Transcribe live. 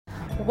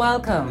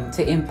Welcome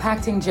to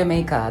Impacting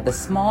Jamaica, the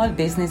Small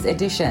Business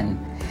Edition.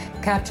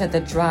 Capture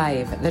the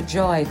drive, the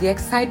joy, the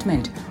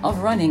excitement of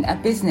running a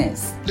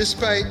business.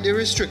 Despite the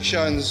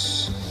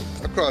restrictions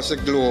across the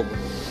globe,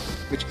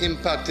 which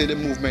impacted the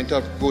movement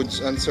of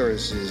goods and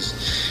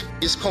services,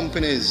 these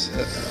companies,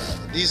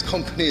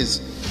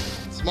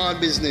 small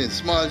business,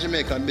 small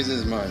Jamaican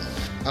businessmen,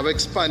 have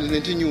expanded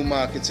into new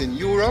markets in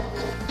Europe,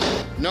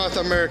 North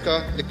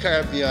America, the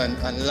Caribbean,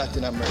 and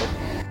Latin America.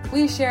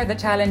 We share the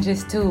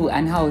challenges too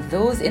and how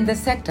those in the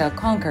sector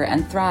conquer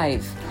and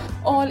thrive,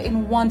 all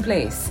in one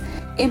place.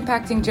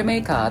 Impacting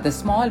Jamaica, the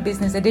Small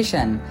Business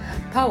Edition,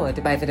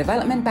 powered by the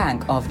Development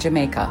Bank of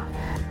Jamaica,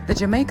 the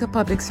Jamaica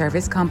Public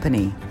Service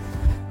Company,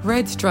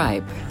 Red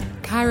Stripe,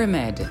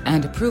 Kyramed,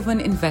 and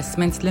Proven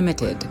Investments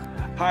Limited.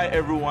 Hi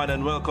everyone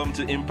and welcome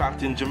to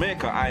Impacting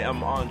Jamaica. I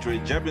am Andre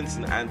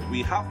Jebinson and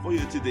we have for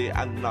you today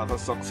another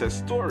success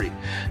story.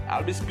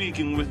 I'll be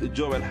speaking with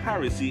Joel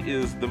Harris. He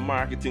is the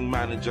marketing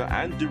manager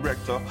and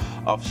director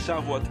of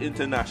Shavuot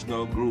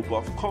International Group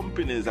of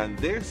Companies, and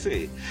they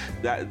say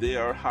that they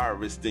are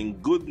harvesting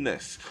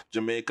goodness,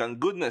 Jamaican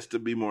goodness to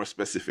be more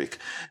specific.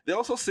 They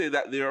also say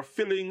that they are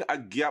filling a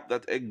gap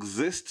that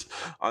exists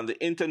on the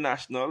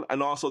international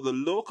and also the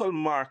local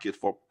market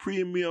for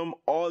premium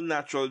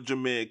all-natural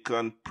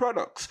Jamaican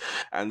products.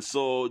 And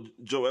so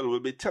Joel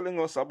will be telling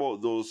us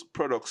about those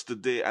products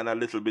today and a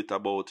little bit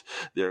about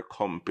their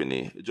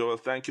company. Joel,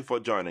 thank you for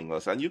joining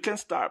us. And you can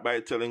start by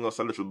telling us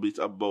a little bit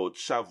about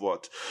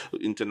Shavuot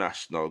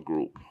International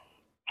Group.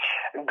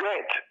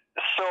 Great.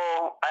 So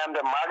I am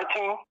the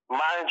marketing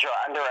manager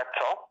and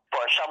director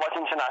for Shavuot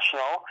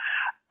International,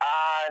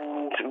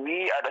 and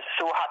we are just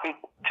so happy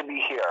to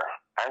be here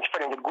and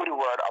spreading the good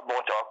word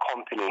about our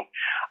company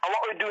and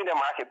what we do in the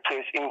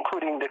marketplace,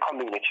 including the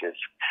communities.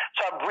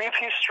 So a brief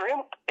history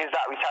is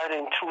that we started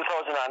in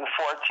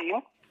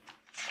 2014,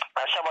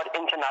 Shavuot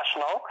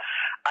International,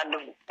 and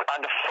the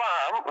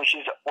firm, which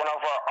is one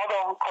of our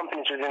other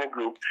companies within the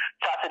group,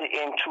 started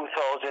in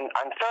 2013.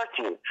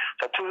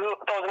 So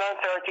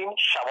 2013,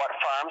 Shavuot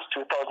Farms,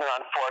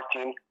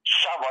 2014,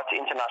 Shavuot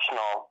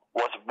International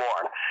was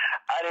born.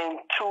 And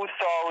in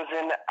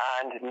 2019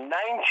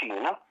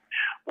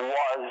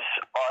 was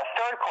our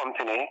third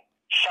company,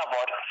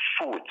 Shavuot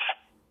Foods.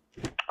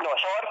 Now,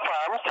 Shavuot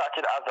Farms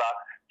started as a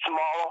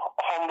small,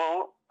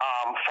 humble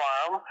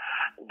farm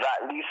that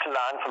leased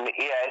land from the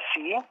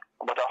AIC,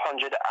 about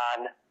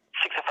 165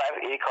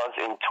 acres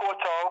in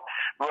total,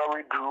 where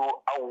we grew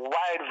a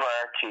wide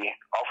variety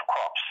of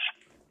crops,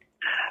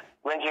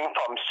 ranging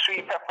from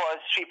sweet peppers,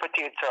 sweet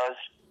potatoes,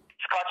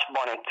 Scotch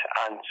bonnet,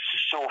 and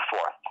so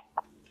forth.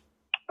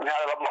 We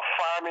had a lot more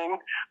farming,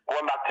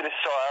 going back to the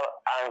soil,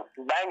 and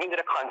buying into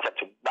the concept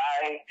to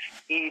buy,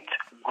 eat,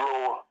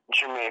 grow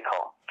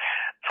Jamaica.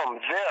 From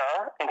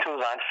there, in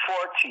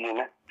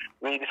 2014,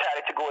 we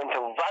decided to go into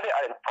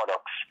value-added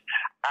products.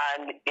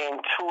 And in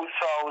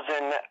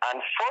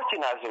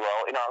 2014 as well,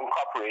 in our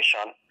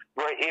incorporation,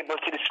 we were able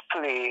to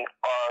display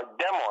our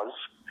demos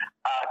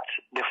at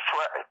the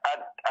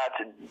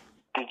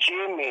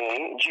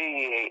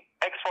GEA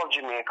Expo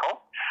Jamaica,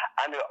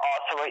 and we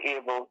also were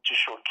able to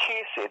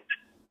showcase it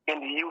in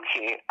the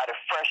UK at a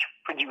Fresh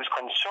Produce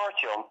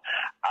Consortium,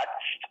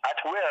 at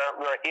where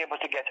we were able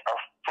to get our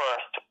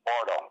first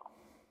order.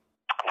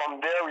 From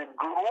there, we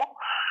grew,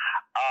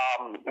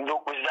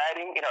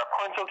 residing in our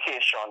current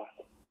location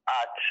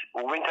at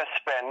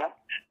Winterspen,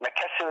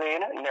 McKessie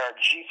Lane, near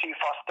GC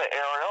Foster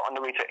area on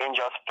the way to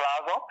Angels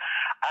Plaza,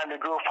 and we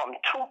grew from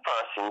 2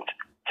 persons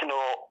to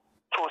now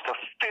close to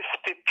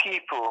 50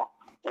 people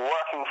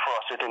working for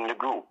us within the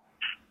group.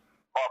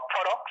 Our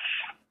products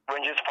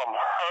ranges from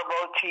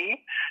herbal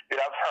tea. You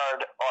have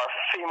heard our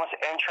famous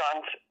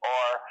entrant,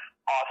 or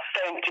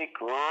authentic,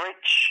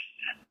 rich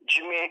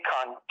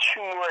Jamaican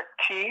turmeric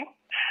tea,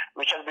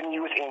 which has been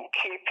used in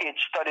KPH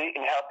study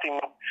in helping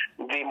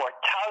the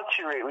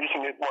mortality rate,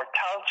 reducing the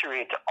mortality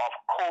rate of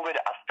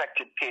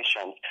COVID-affected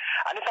patients.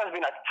 And this has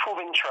been a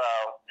proven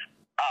trial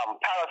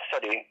pilot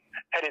study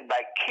headed by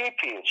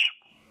KPH,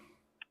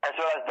 as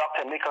well as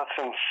Dr.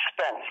 Nicholson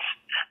Spence,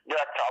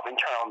 Director of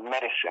Internal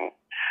Medicine.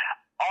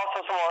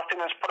 Also, some of our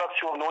famous products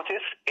you will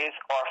notice is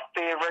our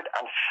favorite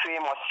and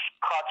famous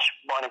Scotch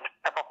bonnet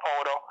pepper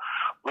powder,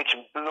 which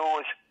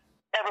blows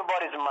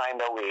everybody's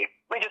mind away.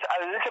 We just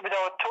add a little bit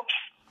of tubes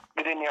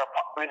within your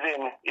pot,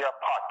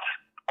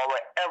 or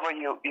wherever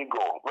you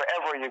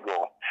go.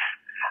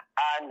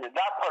 And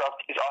that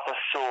product is also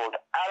sold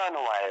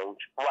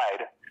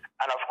island-wide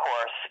and, of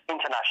course,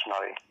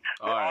 internationally.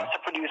 We also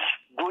produce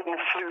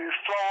gluten-free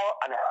flour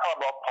and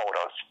herbal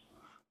powders.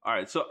 All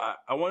right, so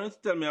I wanted to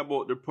tell me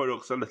about the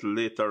products a little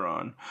later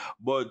on,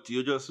 but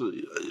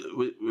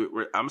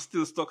I'm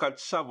still stuck at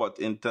Shavuot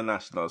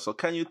International. So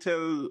can you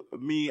tell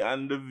me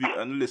and the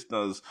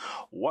listeners,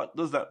 what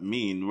does that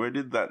mean? Where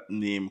did that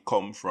name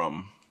come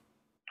from?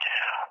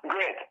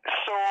 Great.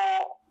 So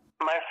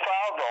my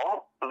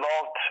father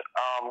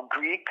loved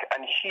Greek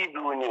and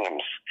Hebrew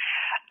names.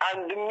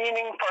 And the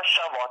meaning for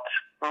Shavuot,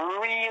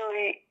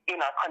 really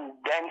in a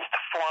condensed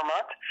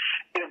format,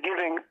 is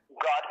giving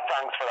God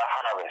thanks for the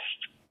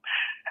harvest.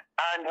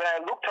 And when I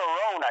looked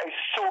around, it's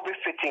so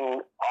befitting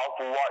of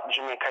what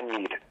Jamaica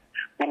need.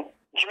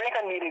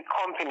 Jamaica needed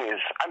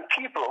companies and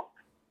people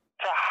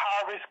to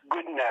harvest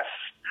goodness,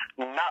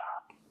 not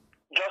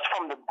just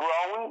from the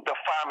ground, the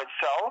farm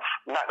itself,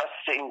 not just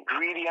the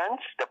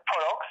ingredients, the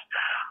products,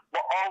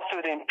 but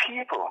also the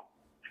people.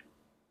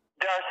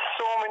 There are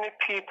so many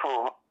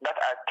people that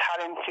are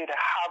talented,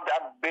 have the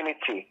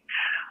ability,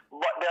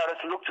 but they are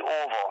just looked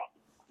over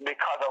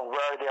because of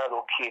where they are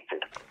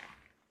located,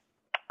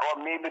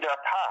 or maybe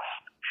their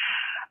past.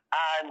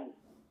 And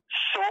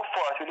so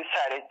forth, we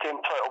decided to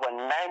employ over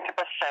 90%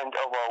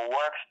 of our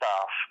work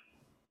staff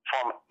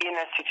from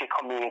inner city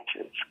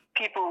communities,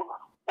 people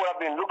who have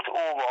been looked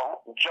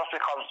over just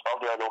because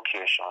of their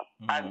location.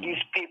 And these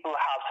people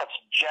have such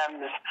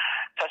gems,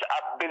 such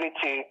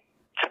ability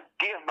to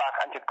give back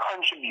and to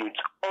contribute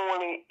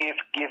only if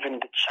given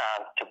the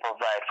chance to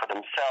provide for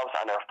themselves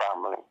and their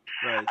family.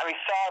 Right. And we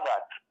saw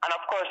that. And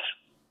of course,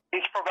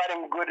 it's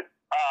providing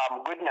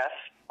goodness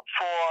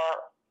for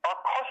our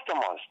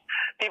customers,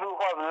 people who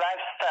have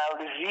lifestyle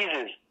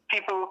diseases,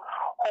 people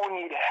who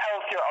need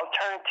healthier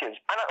alternatives,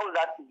 and all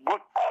that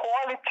good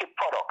quality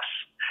products.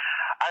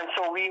 And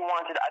so we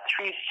wanted a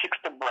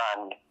 360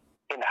 brand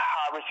in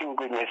harvesting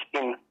goodness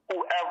in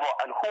whomever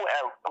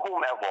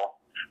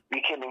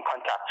we came in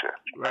contact with.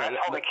 Right. And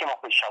that's how we came up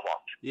with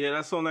Shabbat. Yeah,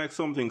 that sounds like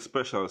something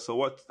special. So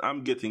what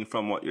I'm getting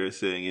from what you're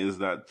saying is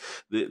that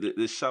the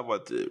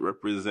Shabbat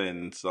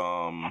represents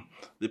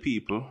the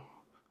people,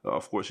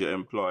 of course your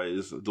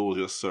employees, those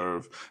you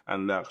serve,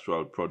 and the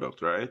actual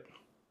product, right?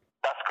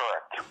 That's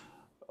correct.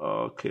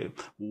 Okay.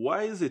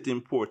 Why is it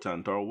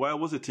important, or why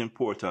was it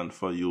important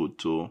for you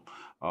to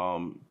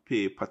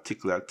pay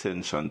particular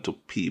attention to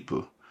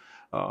people?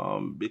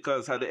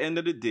 Because at the end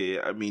of the day,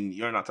 I mean,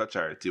 you're not a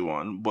charity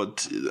one,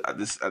 but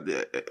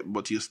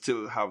but you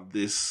still have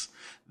this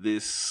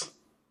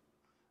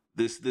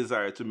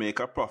desire to make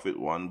a profit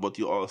one, but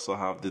you also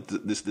have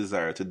this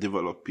desire to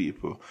develop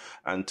people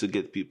and to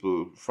get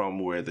people from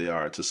where they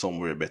are to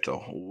somewhere better.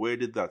 Where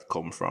did that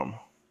come from?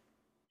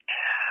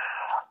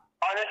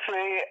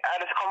 Honestly, it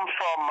has come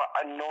from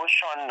a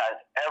notion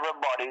that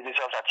everybody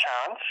deserves a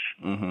chance,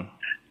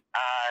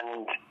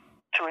 and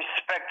to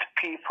respect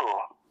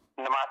people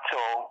no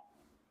matter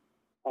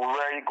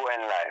where you go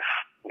in life.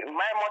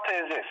 My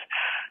motto is this: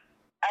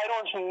 I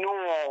don't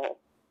know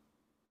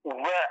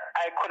where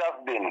I could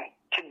have been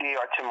today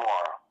or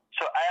tomorrow.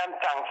 So I am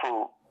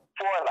thankful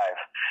for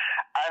life.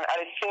 And at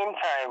the same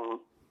time,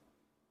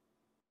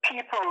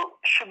 people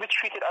should be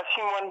treated as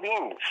human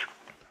beings,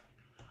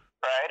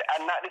 right?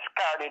 And not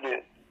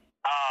discarded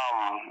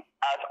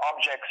as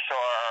objects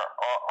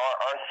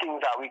or things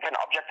that we can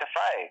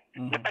objectify,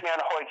 depending on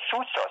how it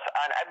suits us.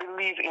 And I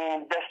believe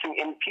in investing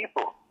in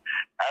people.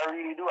 I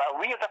really do.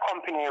 And we as a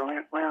company,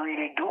 we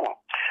really do.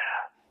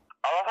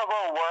 A lot of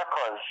our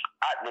workers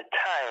at the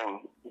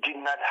time did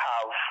not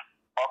have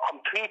or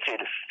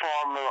completed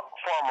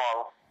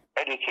formal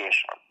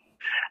education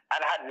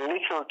and had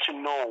little to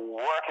no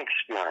work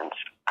experience.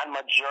 And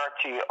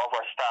majority of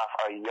our staff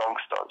are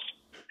youngsters,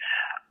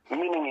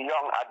 meaning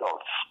young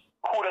adults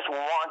who just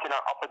wanted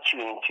an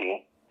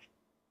opportunity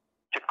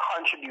to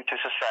contribute to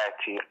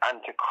society and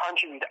to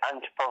contribute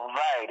and to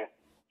provide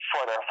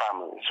for their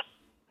families.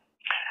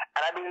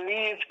 And I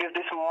believe if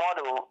this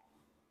model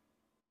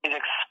is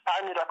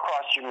expanded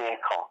across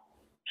Jamaica,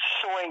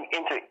 sowing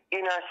into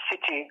inner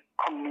city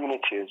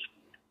communities,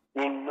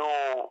 we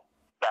know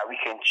that we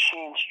can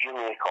change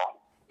Jamaica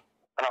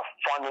on a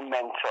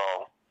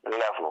fundamental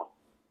level.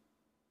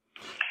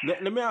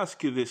 Let me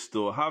ask you this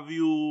though. Have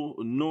you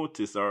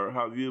noticed, or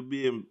have you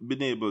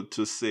been able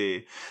to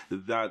say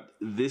that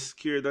this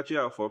care that you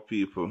have for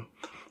people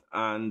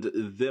and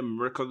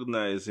them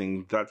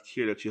recognizing that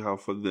care that you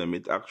have for them,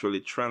 it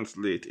actually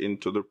translates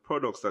into the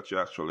products that you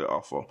actually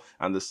offer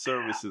and the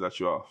services that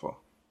you offer?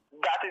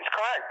 That is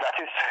correct. That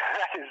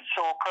is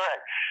so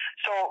correct.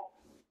 So,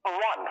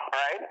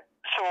 right?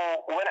 So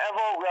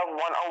whenever we have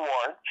won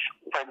awards,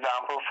 for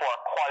example, for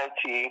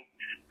quality,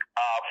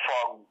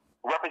 for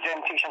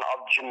representation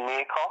of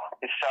Jamaica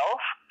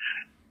itself,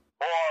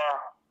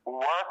 or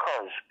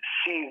workers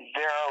see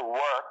their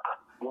work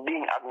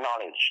being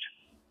acknowledged.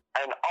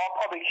 And all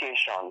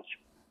publications,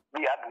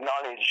 we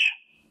acknowledge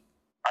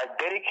our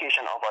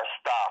dedication of our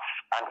staff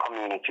and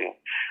community.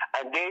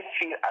 And they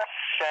feel a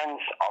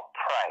sense of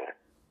pride.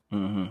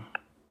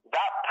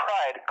 That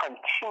pride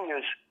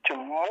continues to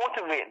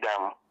motivate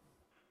them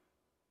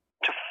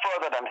to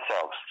further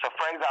themselves. So,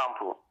 for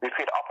example, we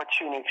create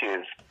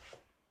opportunities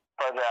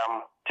for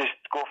them to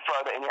go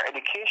further in their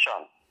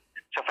education.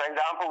 So, for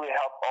example, we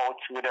help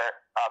out with their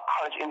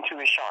college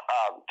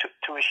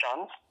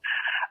tuitions,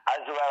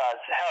 as well as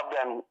help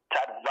them to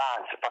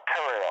advance for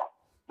career,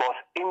 both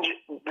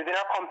within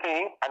our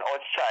company and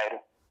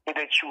outside, if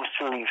they choose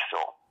to leave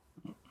so.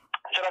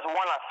 So that's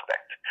one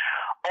aspect.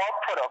 All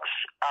products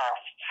are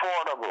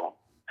affordable.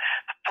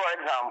 For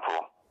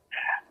example,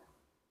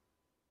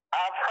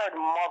 I've heard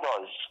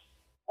mothers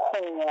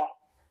who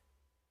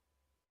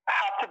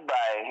have to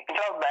buy,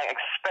 instead of buying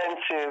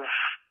expensive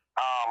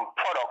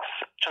products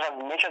such as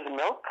nature's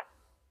milk,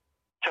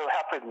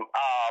 with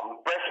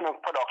breast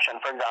milk production,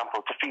 for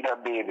example, to feed their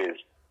babies.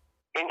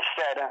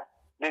 Instead,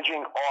 they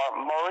drink our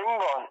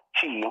moringa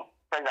tea,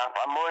 for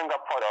example, and moringa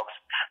products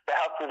that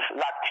help with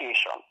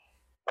lactation,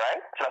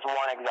 right? So that's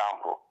one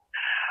example.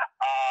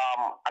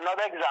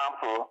 Another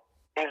example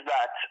is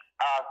that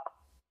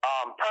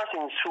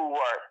persons who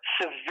were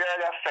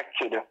severely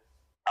affected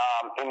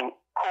in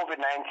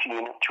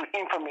COVID-19 through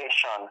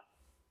inflammation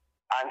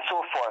and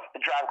so forth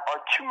drank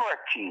our turmeric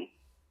tea,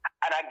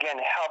 and again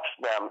helps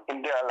them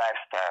in their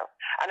lifestyle.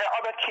 And in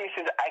other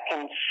cases, I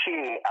can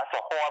see as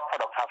a whole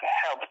product have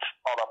helped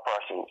other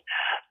persons.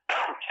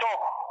 So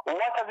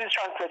what has this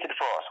translated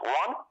for us?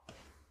 One,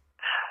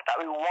 that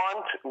we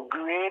want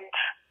great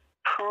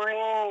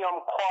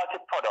premium quality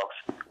products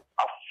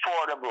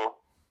affordable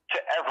to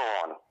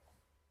everyone.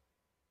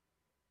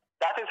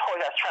 That is how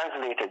it has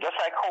translated. Just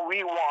like how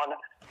we want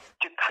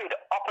to create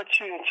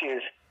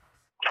opportunities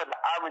for the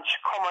average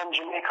common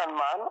Jamaican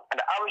man, and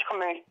the average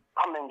common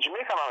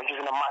Jamaican man, which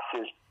is in the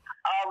masses,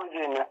 are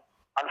within,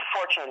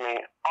 unfortunately,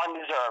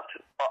 undeserved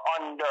or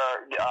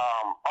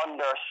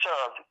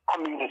underserved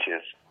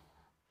communities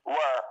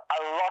where a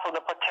lot of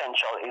the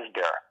potential is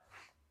there,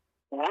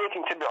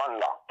 waiting to be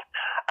unlocked.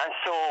 And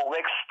so we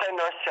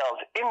extend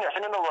ourselves in there.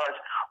 So in other words,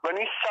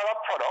 when we sell a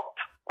product,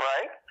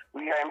 right,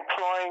 we are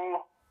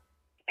employing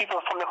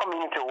people from the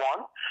community,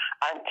 one,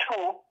 and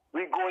two,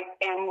 we go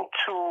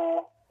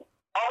into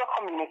other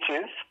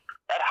communities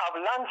that have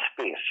land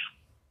space,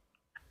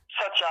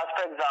 such as,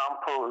 for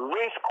example,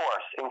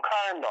 Racecourse in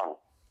Clarendon,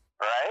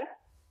 right,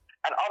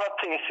 and other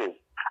places,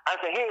 and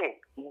say,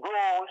 hey,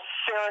 grow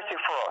seriously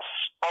for us,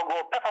 or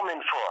grow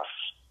peppermint for us,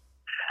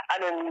 and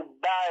then we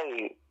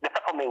buy the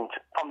peppermint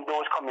from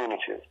those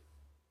communities,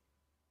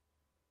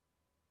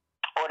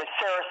 or the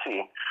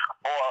seriously,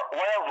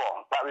 or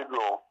whatever that we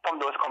grow from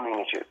those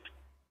communities.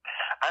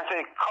 And so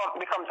it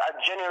becomes a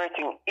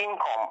generating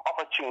income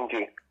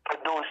opportunity for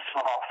those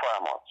small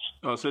farmers.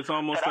 Oh, so it's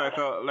almost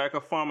so like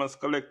a farmers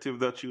collective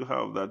that you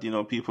have that,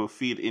 people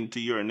feed into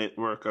your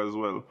network as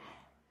well.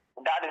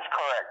 That is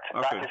correct.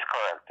 Okay.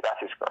 That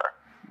is correct.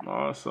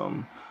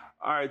 Awesome.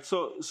 All right.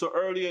 So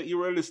earlier you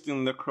were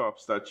listing the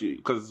crops that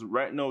because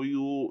right now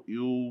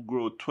you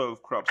grow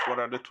 12 crops. What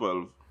are the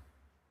 12?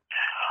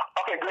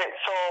 Okay, great.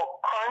 So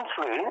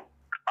currently,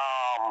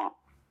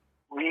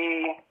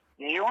 we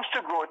used to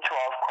grow 12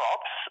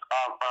 crops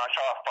on our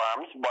Shara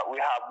farms, but we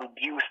have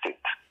reduced it.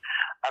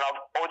 And I've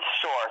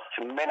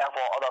outsourced many of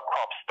our other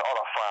crops to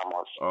other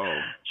farmers. Oh.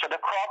 So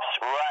the crops,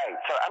 right.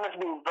 So I'm just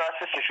being very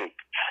specific.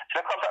 So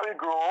the crops that we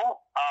grow,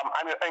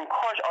 and we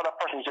encourage other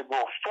persons to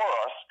grow for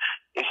us,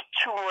 is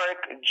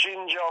turmeric,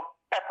 ginger,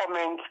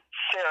 peppermint,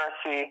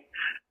 cerasee,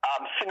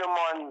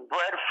 cinnamon,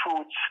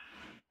 breadfruit,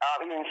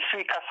 even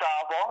sweet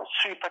cassava,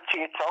 sweet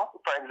potato,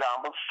 for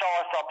example,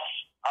 sourshops,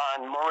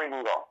 and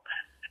moringa,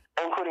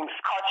 including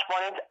Scotch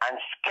bonnet and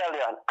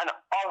scallion and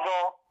other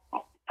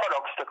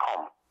products to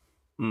come.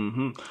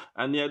 Mm-hmm.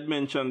 And you had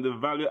mentioned the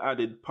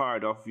value-added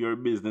part of your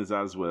business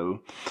as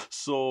well.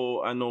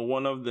 So I know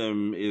one of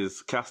them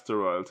is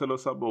castor oil. Tell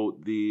us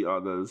about the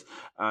others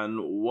and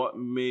what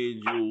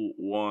made you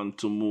want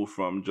to move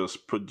from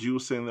just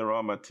producing the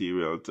raw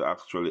material to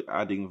actually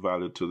adding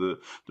value to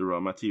the raw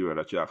material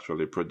that you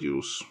actually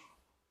produce.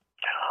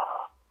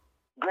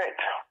 Great.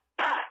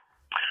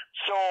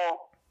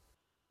 So,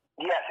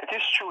 yes, it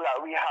is true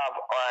that we have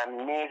an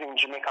amazing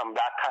Jamaican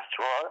black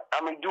castor oil,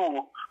 and we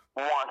do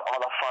want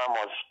other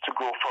farmers to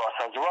grow for us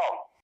as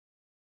well.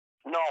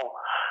 Now,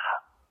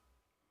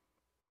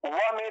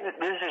 what made the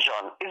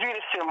decision is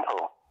really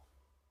simple.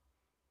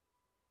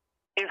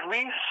 If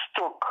we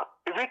stayed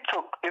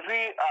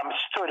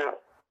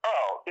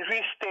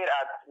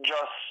at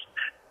just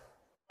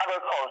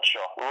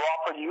agriculture, raw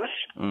produce,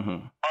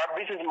 our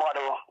business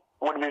model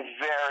would be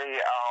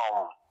very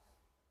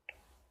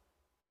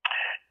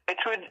it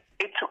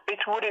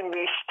wouldn't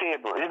be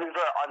stable. It would be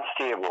very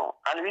unstable.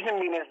 And the reason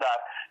being is that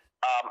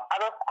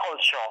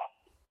agriculture,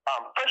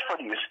 fresh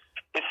produce,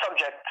 is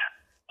subject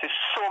to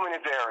so many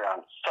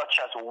variants, such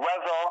as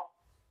weather,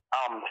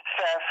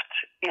 theft,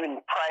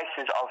 even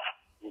prices of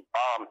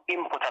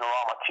input and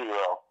raw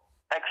material,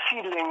 like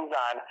seedlings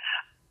and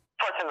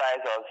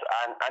fertilizers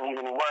and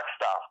even work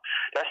staff.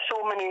 There's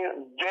so many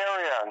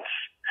variants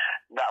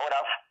that would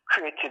have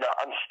created an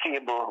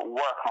unstable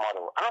work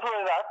model. And not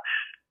only that,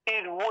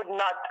 it would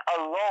not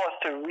allow us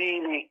to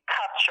really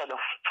capture the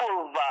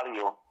full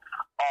value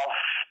of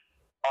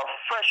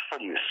fresh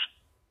produce.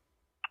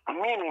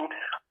 Meaning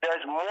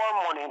there's more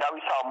money that we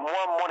saw,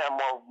 more money and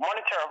more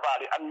monetary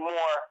value and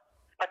more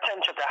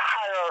potential to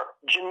hire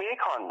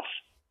Jamaicans,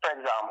 for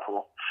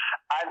example,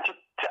 and to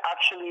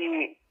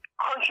actually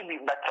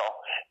contribute better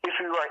if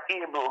we were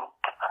able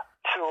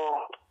to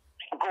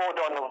go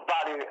down the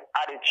value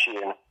added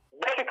chain.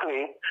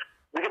 Basically,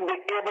 we can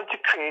be able to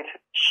create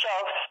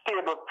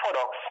shelf-stable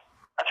products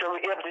that we'll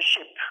be able to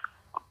ship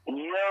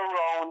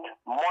year-round,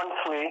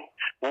 monthly,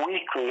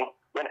 weekly,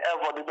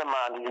 whenever the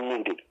demand is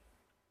needed.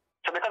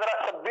 So because of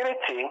that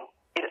stability,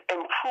 it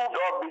improves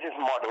our business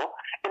model,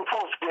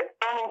 improves the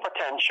earning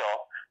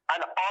potential,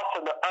 and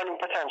also the earning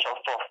potential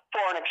for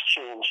foreign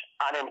exchange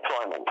and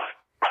employment.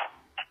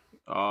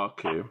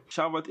 Okay.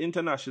 Shabbat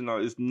International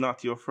is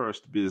not your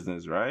first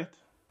business, right?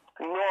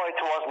 No,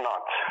 it was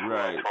not.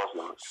 Right. No, it was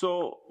not.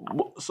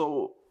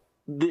 So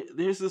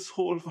there's this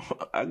whole,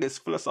 I guess,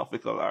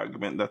 philosophical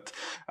argument that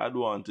I'd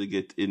want to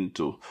get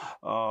into,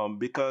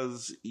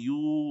 because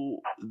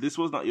this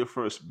was not your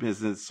first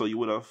business, so you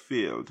would have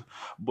failed.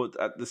 But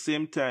at the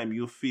same time,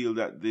 you feel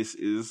that this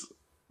is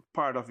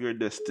part of your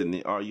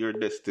destiny or your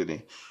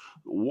destiny.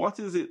 What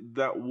is it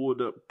that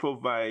would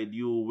provide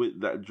you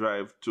with that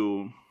drive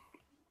to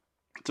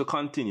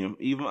continue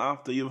even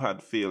after you've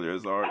had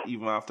failures or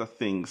even after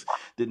things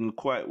didn't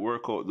quite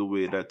work out the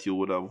way that you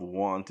would have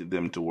wanted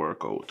them to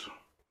work out?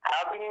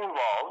 I've been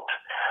involved.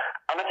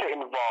 And I say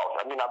involved,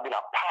 I've been a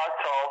part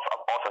of.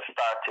 I've also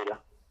started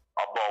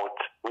about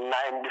 9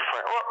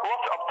 different,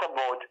 what's up to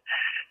about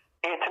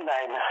 8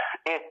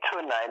 to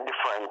 9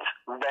 different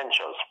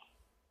ventures.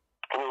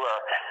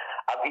 Where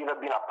I've either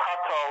been a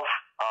part of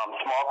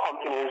small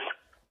companies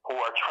who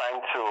are trying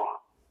to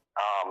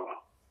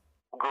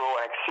grow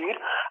and exceed,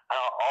 and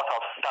I also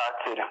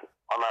started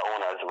on my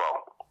own as well.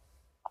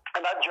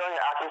 And that journey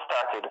actually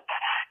started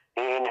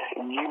in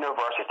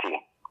university.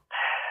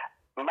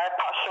 My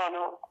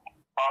passion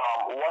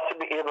was to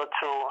be able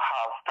to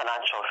have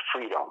financial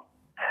freedom.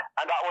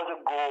 And that was a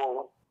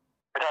goal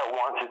that I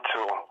wanted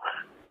to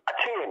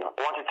attain,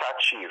 wanted to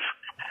achieve.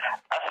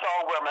 I saw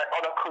where my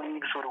other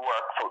colleagues would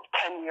work for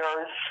 10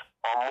 years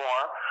or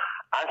more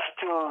and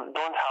still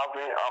don't have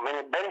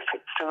any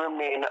benefits to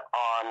remain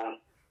on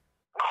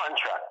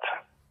contract.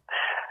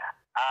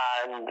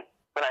 And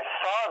when I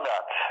saw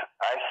that,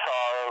 I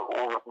saw,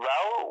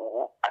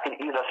 well, I could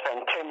either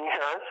spend 10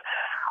 years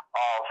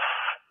of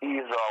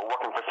either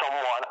working for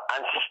someone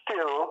and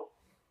still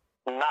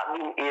not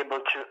being able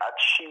to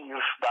achieve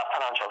that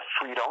financial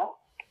freedom,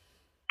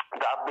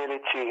 the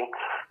ability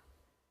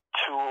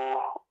to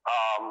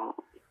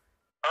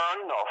earn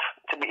enough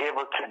to be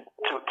able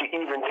to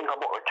even think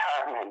about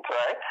retirement,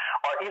 right?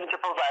 Or even to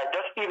provide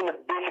just even the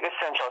basic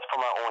essentials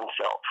for my own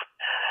self.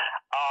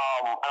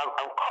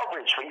 And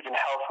coverage for even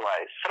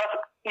health-wise. So that's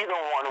either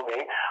one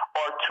way.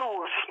 Or two,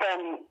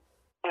 spend,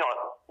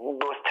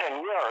 those 10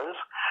 years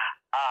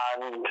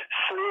and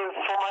slave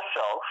for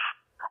myself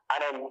and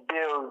then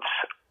build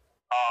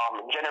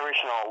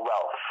generational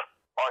wealth,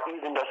 or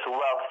even just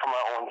wealth for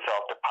my own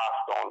self to pass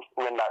on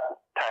when that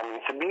time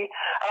needs to be.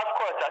 And of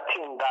course,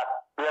 attain that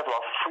level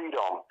of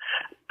freedom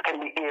can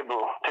be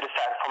able to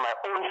decide for my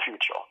own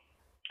future.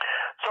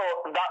 So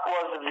that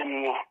was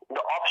the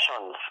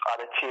options at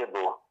the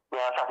table when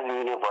I started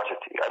in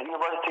university. At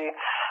university,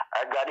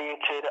 I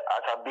graduated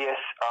as a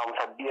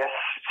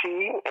BSc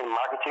in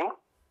marketing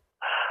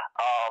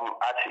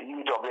at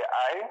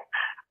UWI,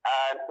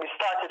 and I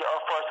started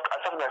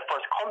my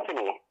first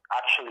company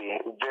actually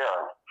there.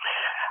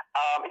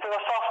 It was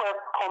a software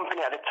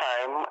company at the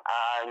time,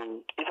 and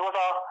it was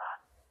a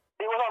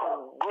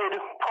good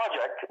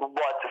project,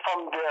 but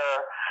from there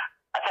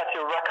I started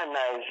to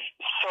recognize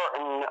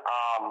certain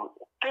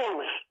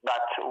things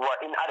that were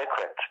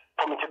inadequate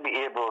for me to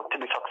be able to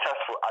be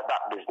successful at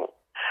that business.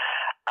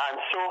 And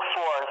so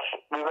forth,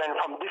 we went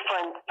from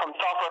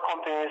software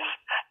companies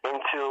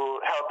into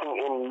helping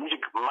in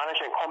music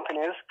management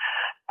companies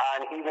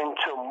and even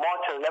to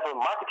multi-level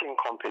marketing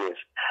companies.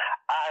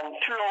 And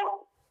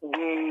throughout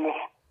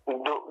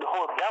the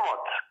whole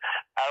gamut,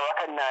 I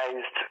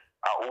recognized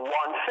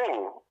one thing,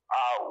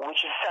 which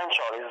is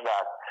essential, is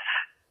that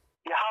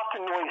you have to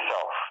know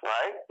yourself,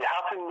 right? You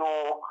have to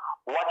know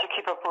what you're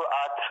capable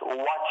at,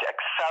 what you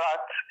excel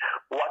at,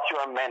 what you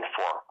are meant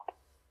for.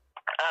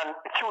 And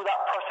through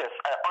that process,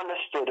 I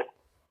understood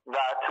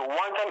that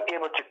once I'm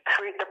able to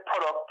create the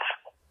product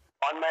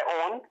on my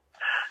own,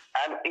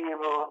 I'm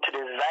able to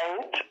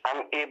design it,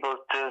 I'm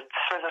able to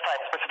specify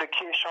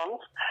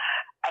specifications,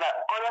 and I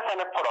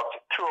understand the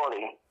product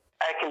thoroughly,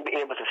 I can be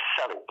able to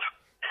sell it.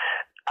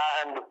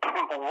 And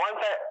once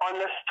I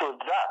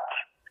understood that,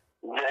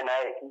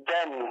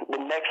 then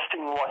the next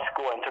thing was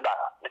go into the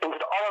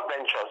other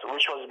ventures,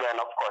 which was then,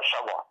 of course,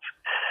 Shabbat.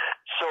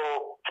 So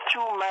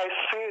through my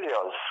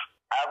failures,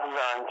 I've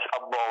learned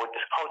about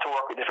how to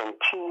work with different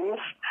teams,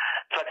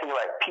 selecting the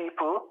right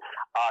people,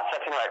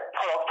 selecting the right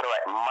product for the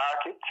right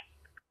market,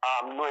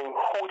 knowing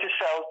who to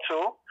sell to,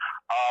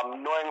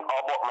 knowing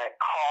about my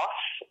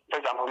costs,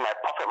 for example, my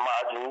profit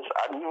margins.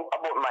 I knew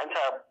about my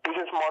entire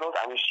business models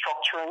and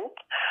restructuring it.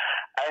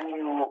 I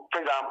knew,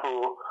 for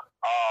example,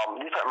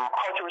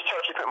 how to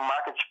research different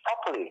markets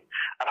properly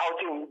and how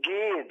to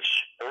engage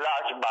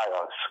large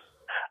buyers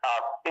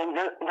in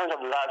terms of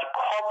large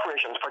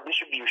corporations for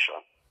distribution.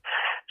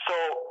 So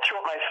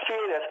throughout my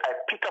failures, I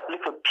pick up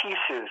little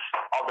pieces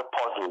of the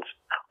puzzles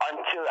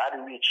until I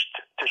reached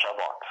to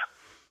Shabbat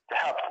to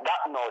help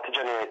that now to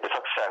generate the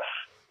success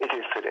it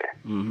is today.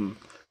 Mm-hmm.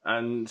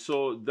 And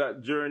so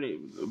that journey,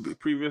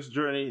 previous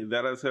journey,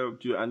 that has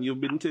helped you, and you've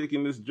been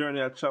taking this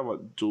journey at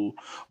Chabot too.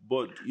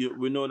 But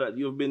we know that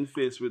you've been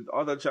faced with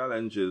other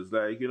challenges,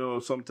 like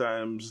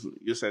sometimes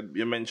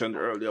you mentioned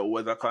earlier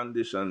weather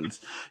conditions.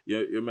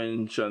 You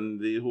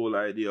mentioned the whole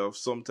idea of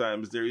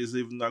sometimes there is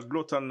even a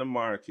glut on the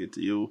market.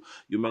 You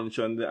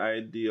mentioned the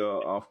idea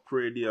of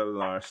predial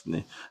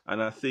larceny,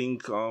 and I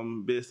think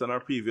based on our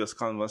previous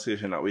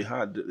conversation that we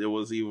had, there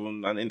was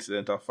even an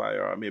incident of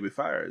fire or maybe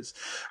fires.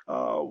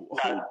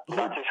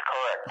 That is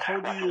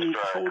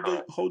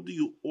correct. How do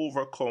you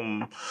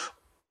overcome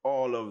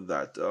all of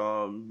that?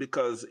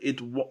 Because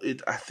it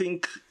I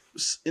think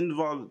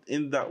involved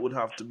in that would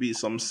have to be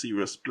some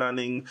serious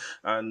planning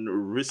and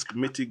risk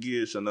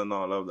mitigation and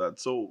all of that.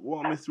 So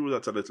walk me through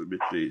that a little bit,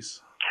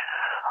 please.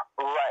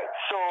 Right.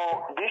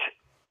 So this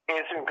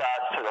is in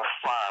regards to the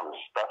farms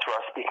that we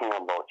are speaking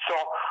about. So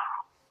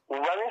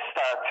when we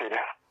started,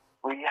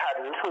 we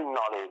had little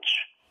knowledge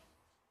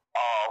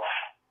of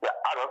the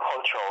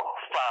agricultural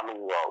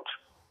farming world,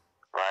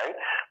 right?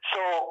 So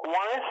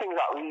one of the things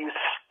that we use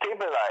to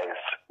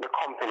stabilize the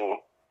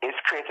company is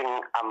creating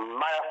a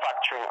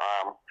manufacturing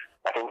arm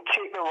that can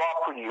take the raw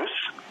produce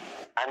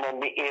and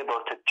then be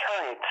able to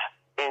turn it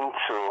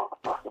into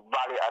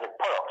value-added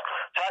products.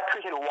 So that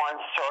created one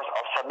source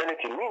of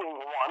stability,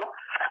 meaning one,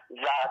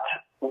 that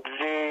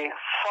the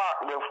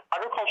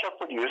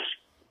agricultural produce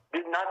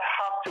did not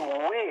have to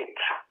wait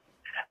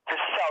to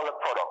sell the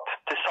product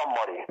to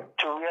somebody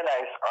to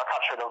realize or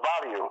capture the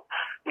value.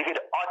 You could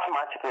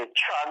automatically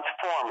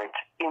transform it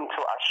into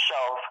a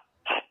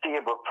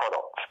shelf-stable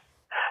product.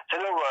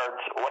 So in other words,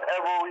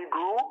 whatever we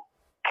grew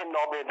can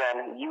now be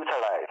then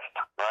utilized,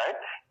 right,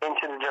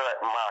 into the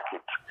direct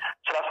market.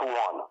 So that's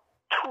one.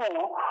 Two,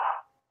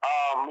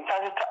 we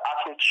started to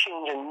actually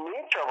change the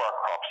nature of our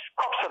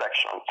crop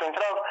selection. So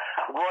instead of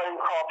growing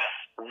crops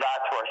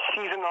that were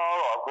seasonal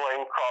or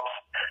growing crops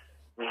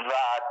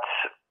that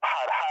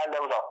had high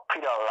levels of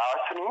predial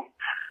larceny,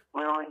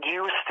 we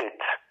reduced it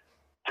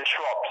to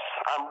shrubs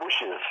and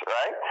bushes,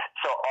 right?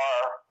 So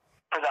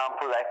for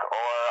example, like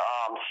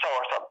our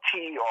soursop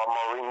tea or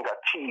moringa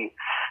tea,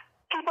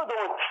 people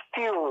don't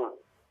steal,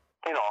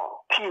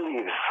 tea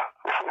leaves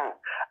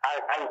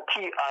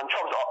and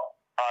shrubs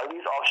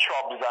leaves of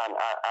shrubs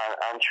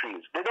and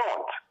trees. They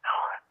don't,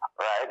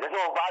 right? There's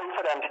no value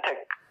for them to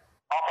take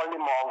off a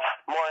limb of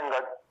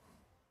moringa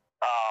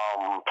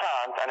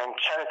plant and then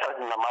try to sell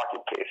it in the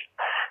marketplace.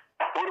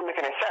 It wouldn't make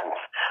any sense.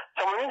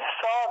 So when we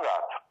saw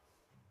that,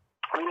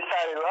 we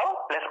decided,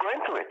 well, let's go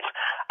into it.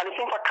 And the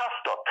same for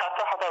castor.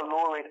 Castor has a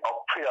low rate of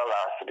predial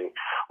larceny.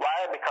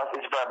 Why? Because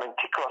it's very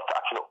meticulous to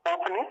actually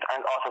open it,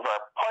 and also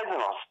very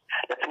poisonous,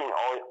 depending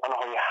on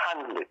how you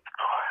handle it.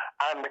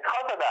 And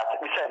because of that,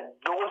 we said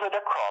those are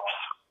the crops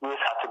we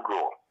just have to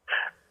grow.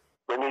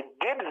 When we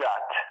did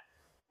that,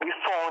 we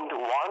found,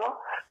 one,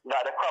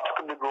 that the crops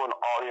could be grown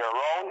all year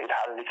round. It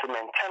had little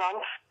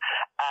maintenance,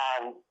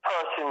 and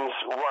persons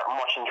weren't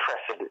much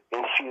interested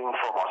in feeding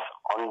from us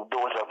on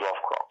those level of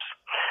crops.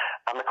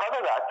 And because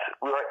of that,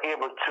 we were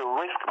able to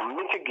risk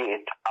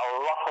mitigate a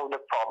lot of the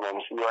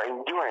problems we were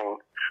enduring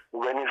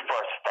when we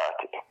first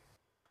started.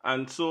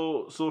 And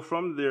so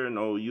from there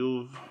now,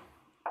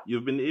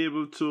 you've been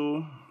able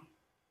to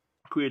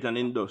create an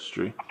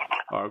industry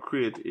or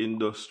create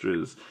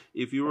industries.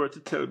 If you were to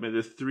tell me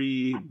the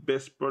 3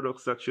 best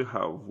products that you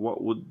have,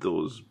 what would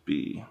those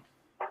be?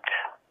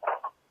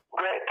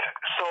 Great.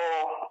 So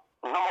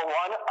number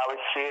one, I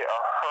would say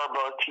our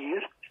herbal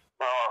teas.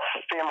 Our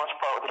famous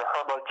product of the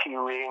herbal tea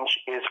range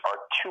is our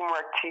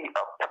turmeric tea,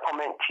 our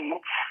peppermint tea,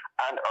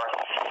 and our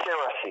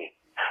serasi.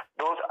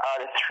 Those are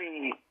the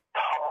 3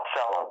 top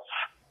sellers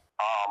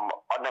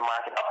on the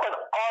market. Of course,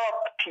 all of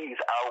the teas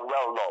are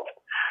well loved,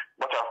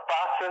 but our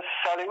fastest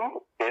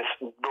selling is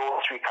those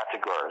 3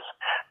 categories,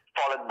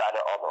 followed by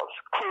the others,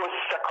 close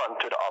second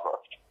to the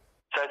others.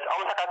 So it's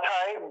almost like a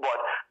tie, but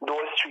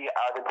those 3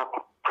 are the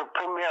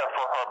premier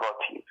for herbal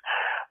teas.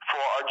 For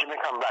our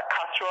Jamaican Black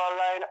Castor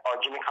line, our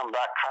Jamaican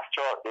Black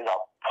Castor is a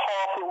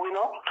powerful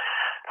winner,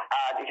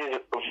 and it is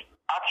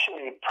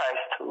actually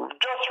priced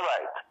just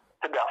right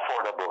to be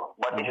affordable.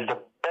 But it is the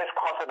best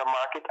cost in the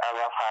market, and we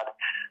have had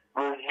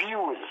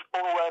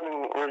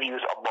overwhelming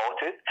reviews about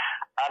it.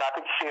 And I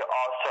could say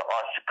also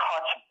our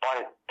Scotch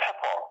bonnet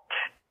pepper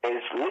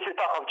is little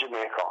talk of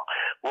Jamaica.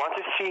 Want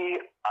to see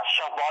a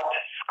Chabot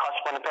Scotch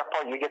bonnet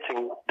pepper, you're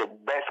getting the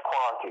best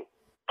quality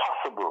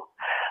possible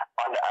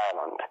on the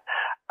island.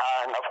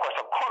 And of course,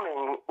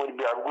 upcoming would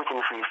be our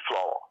gluten-free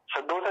flour.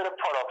 So those are the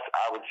products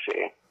I would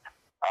say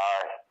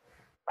are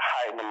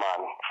high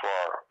demand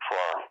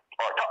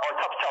or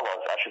top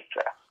sellers, I should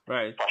say.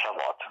 Right.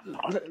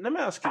 Let me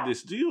ask you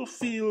this: Do you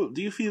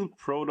feel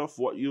proud of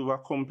what you've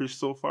accomplished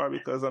so far?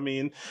 Because I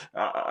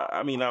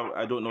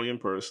don't know you in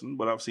person,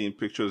 but I've seen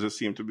pictures. You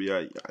seem to be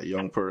a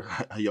young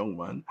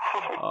man.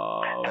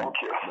 Thank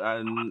you.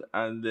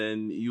 And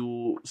then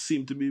you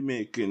seem to be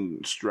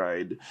making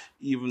stride,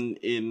 even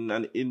in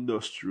an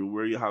industry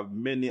where you have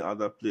many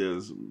other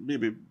players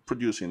maybe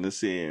producing the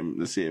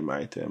same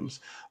items.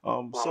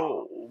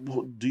 So,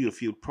 do you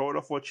feel proud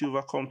of what you've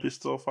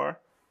accomplished so far?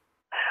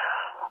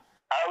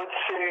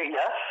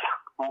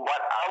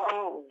 what I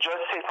wouldn't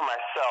just say for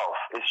myself.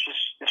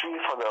 It's really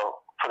for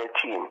the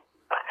team.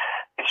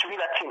 It's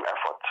really a team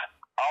effort.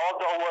 All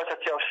the awards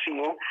that you have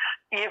seen,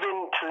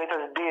 even to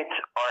latest date,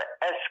 are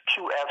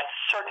SQF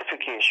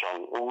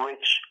certification,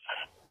 which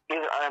is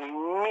an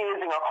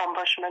amazing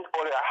accomplishment.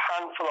 Only a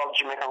handful of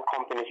Jamaican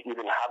companies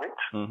even have it.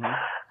 Mm-hmm.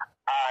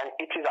 And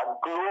it is a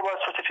global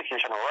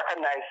certification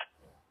recognized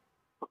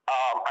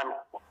and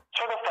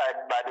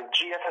certified by the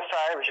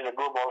GFSI, which is the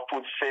Global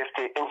Food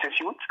Safety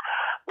Institute,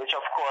 which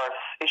of course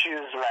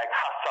issues like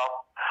HACCP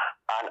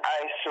and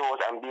ISOs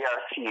and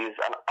BRCs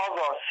and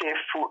other safe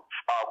food,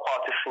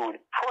 quality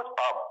food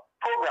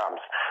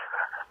programs.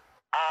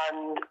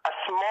 And a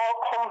small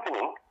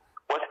company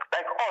was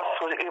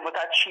able to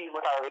achieve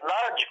what a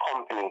large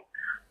company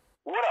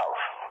would have.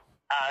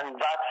 And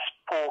that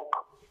spoke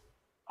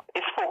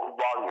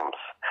volumes.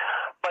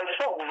 But it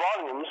spoke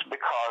volumes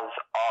because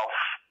of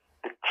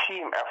the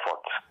team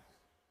effort.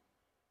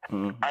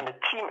 Mm-hmm. And the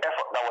team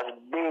effort that was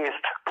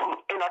based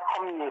in a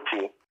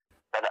community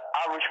that the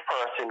average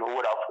person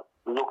would have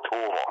looked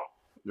over.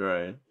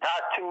 Right.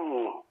 That to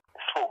me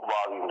spoke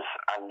volumes,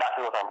 and that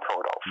is what I'm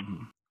proud of.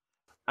 Mm-hmm.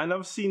 And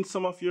I've seen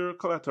some of your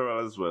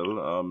collateral as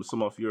well,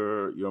 some of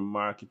your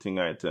marketing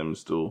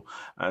items too,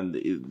 and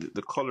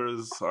the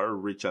colors are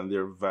rich and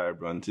they're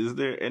vibrant. Is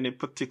there any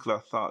particular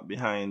thought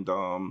behind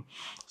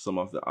some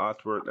of the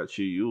artwork that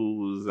you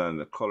use and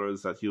the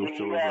colors that you've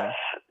chosen? Yes,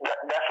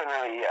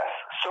 definitely yes.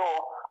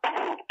 So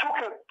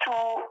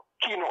two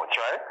keynotes,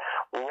 right?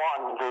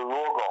 One, the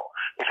logo.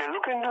 If you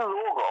look in the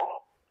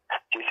logo,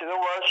 you see the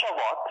word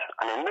Shavat,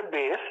 and in the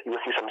base, you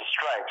will see some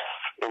stripes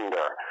in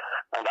there.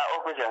 And that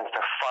represents the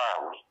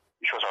farm,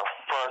 which was our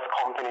first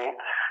company.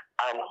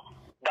 And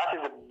that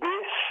is the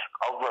base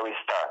of where we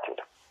started,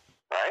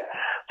 right?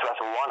 So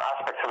that's one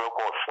aspect to look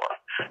out for.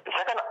 The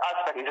second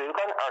aspect is if you look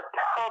at our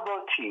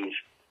herbal teas,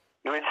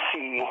 you will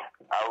see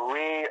a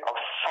ray of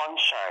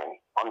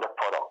sunshine on the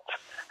product.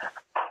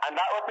 And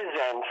that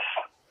represents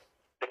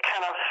the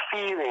kind of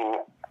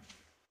feeling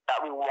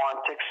that we want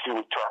to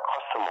exude to our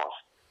customers.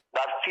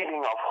 That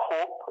feeling of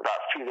hope,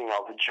 that feeling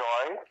of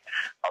joy,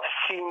 of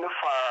seeing the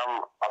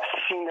farm, of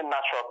seeing the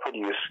natural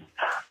produce,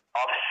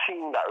 of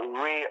seeing that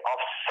ray of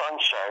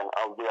sunshine,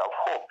 a ray of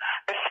hope,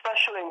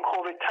 especially in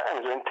COVID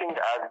times when things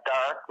are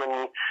dark,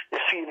 when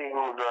you're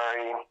feeling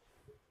very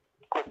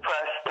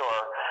depressed or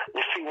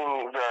you're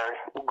feeling very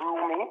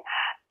gloomy,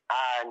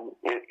 and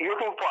you're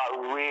looking for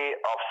a ray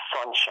of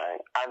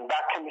sunshine, and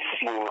that can be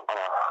seen on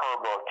our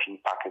herbal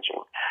tea packaging.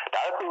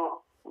 That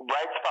little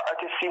bright spot that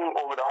you're seeing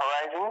over the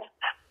horizons,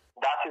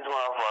 that is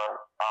one of our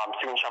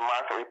signature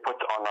marks that we put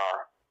on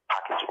our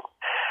packaging.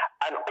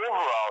 And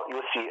overall,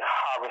 you'll see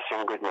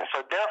harvesting goodness.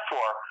 So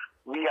therefore,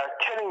 we are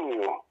telling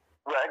you,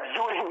 we're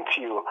exuding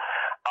to you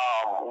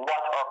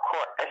what our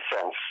core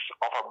essence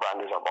of our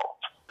brand is about.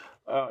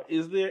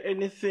 Is there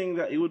anything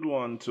that you would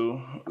want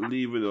to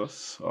leave with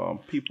us?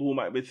 People who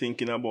might be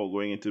thinking about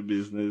going into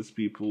business,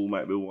 people who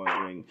might be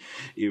wondering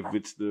if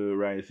it's the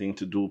right thing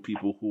to do,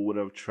 people who would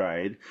have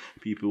tried,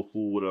 people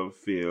who would have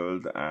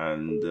failed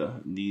and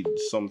need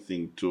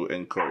something to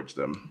encourage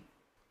them.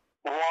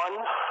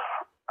 One,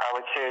 I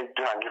would say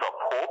do not give up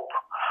hope.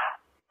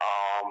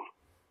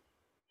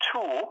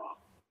 Two,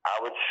 I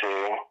would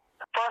say,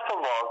 first of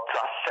all, to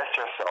assess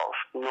yourself,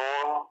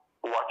 know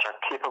what you're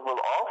capable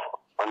of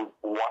and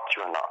what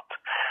you're not.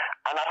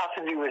 And that has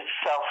to do with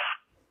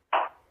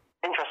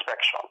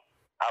self-introspection,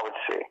 I would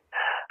say.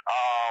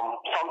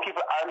 Some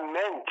people are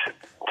meant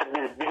to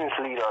be business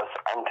leaders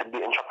and to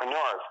be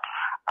entrepreneurs,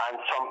 and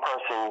some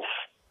persons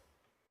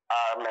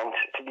are meant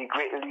to be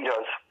great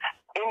leaders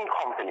in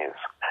companies.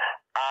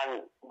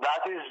 And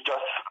that is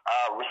just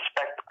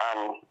respect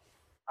and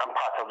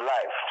part of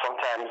life.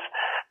 Sometimes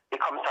it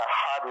comes to a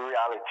hard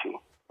reality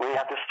when you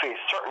have to face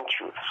certain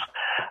truths.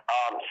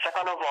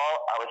 Second of all,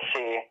 I would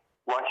say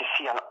once you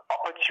see an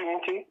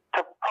opportunity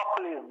to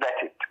properly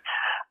vet it.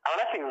 And when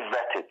I say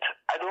vet it,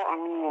 I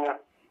don't mean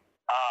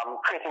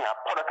creating a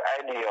product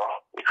idea.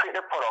 You create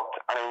a product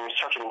and then you're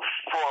searching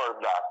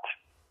for that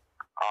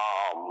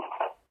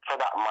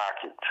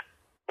market.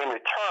 In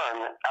return,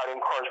 I would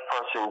encourage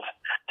persons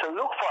to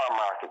look for a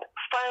market.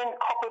 Find a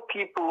couple of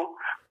people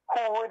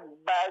who would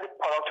buy the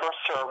product or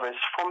service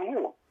from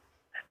you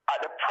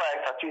at the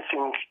price that you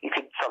think you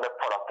could sell the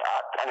product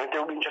at, and if they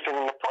would be interested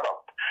in the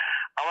product.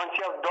 And once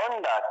you have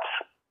done that,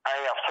 I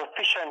have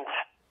sufficient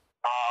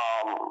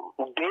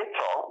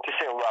data to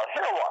say, well, you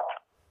know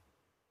what?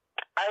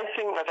 I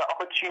think there's an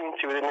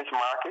opportunity within this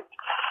market,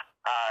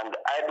 and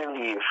I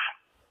believe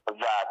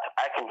that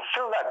I can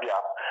fill that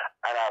gap,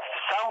 and I've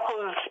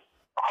sampled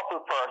a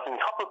couple of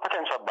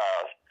potential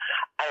buyers,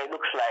 and it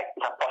looks like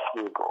it's a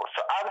possible goal.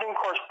 So I would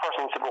encourage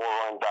persons to go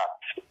around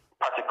that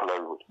particular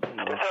route.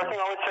 The third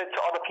thing I would say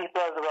to other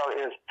people as well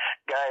is,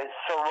 guys,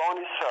 surround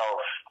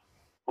yourself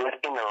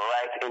within the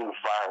right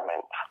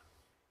environment.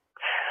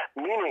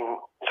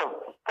 Meaning,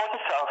 so put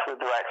yourself with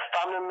the right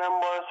family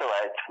members, the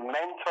right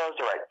mentors,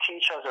 the right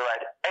teachers, the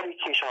right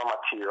educational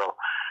material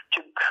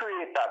to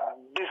create that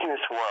business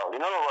world.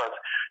 In other words,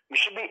 you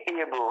should be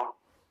able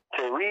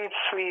to read,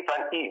 sleep,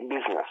 and eat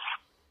business.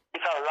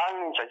 It's a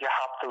language that you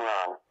have to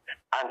learn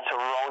and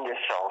surround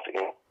yourself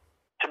in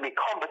to be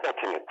competent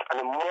in it. And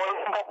the more you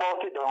think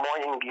about it, the more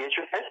you engage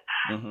with it,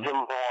 the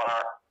more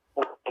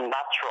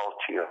natural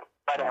to you.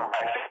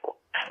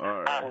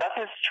 All right. And that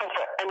is true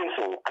for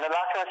anything. And the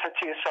last thing I said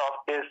to yourself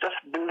is just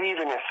believe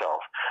in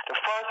yourself. The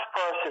first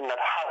person that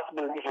has to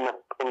believe in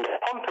the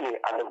company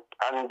and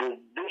the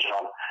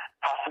vision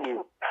has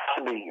to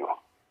be you.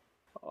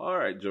 All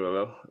right,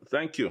 Joel.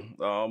 Thank you.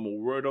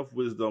 Word of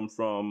wisdom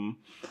from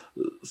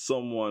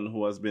someone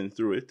who has been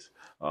through it,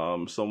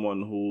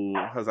 someone who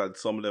has had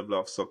some level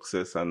of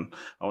success, and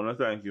I want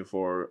to thank you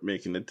for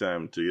making the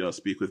time to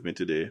speak with me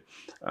today.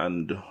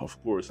 And of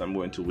course, I'm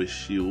going to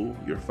wish you,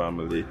 your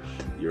family,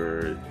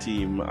 your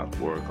team at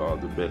work all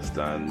the best,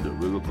 and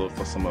we look out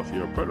for some of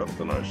your products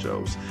on our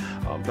shelves.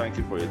 Thank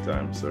you for your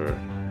time, sir,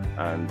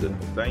 and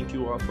thank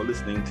you all for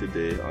listening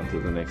today.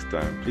 Until the next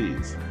time,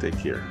 please take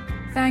care.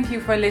 Thank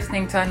you for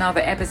listening to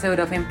another episode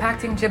of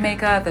Impacting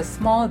Jamaica, the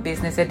Small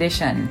Business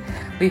Edition.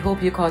 We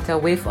hope you caught a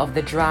whiff of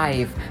the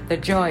drive, the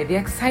joy, the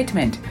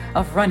excitement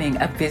of running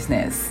a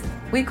business.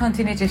 We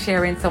continue to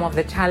share in some of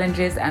the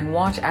challenges and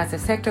watch as the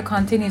sector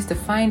continues to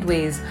find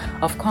ways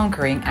of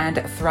conquering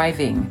and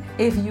thriving.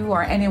 If you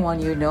or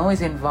anyone you know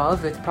is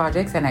involved with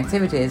projects and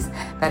activities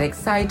that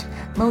excite,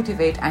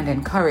 motivate, and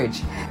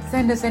encourage,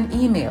 send us an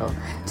email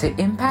to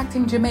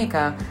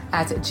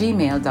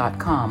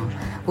impactingjamaica@gmail.com.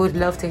 We'd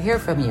love to hear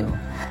from you.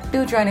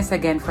 Do join us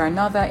again for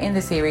another in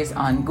the series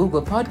on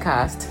Google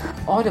Podcasts,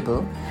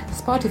 Audible,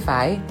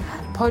 Spotify,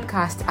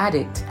 Podcast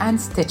Addict,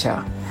 and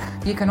Stitcher.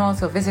 You can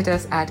also visit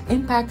us at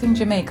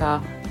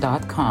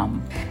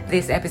impactingjamaica.com.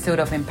 This episode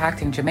of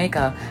Impacting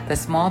Jamaica, the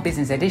Small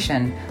Business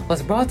Edition,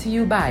 was brought to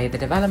you by the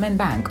Development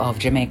Bank of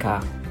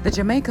Jamaica, the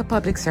Jamaica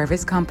Public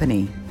Service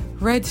Company,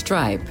 Red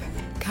Stripe,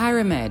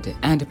 Kyramed,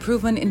 and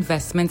Proven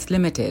Investments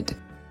Limited.